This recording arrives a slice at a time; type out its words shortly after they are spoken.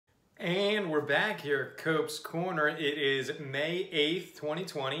And we're back here at Kopes Corner. It is May 8th,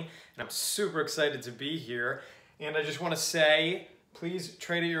 2020, and I'm super excited to be here. And I just want to say, please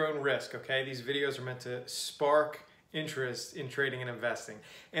trade at your own risk, okay? These videos are meant to spark interest in trading and investing.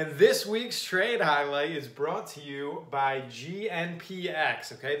 And this week's trade highlight is brought to you by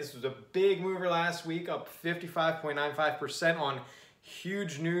GNPX, okay? This was a big mover last week, up 55.95% on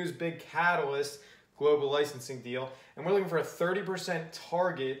huge news, big catalyst, global licensing deal. And we're looking for a 30%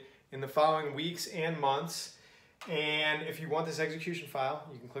 target in the following weeks and months. And if you want this execution file,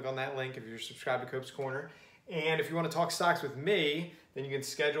 you can click on that link if you're subscribed to Kopes Corner. And if you want to talk stocks with me, then you can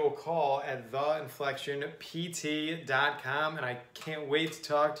schedule a call at theinflectionpt.com. And I can't wait to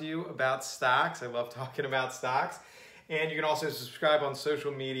talk to you about stocks. I love talking about stocks. And you can also subscribe on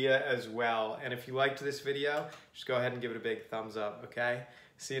social media as well. And if you liked this video, just go ahead and give it a big thumbs up, okay?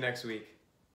 See you next week.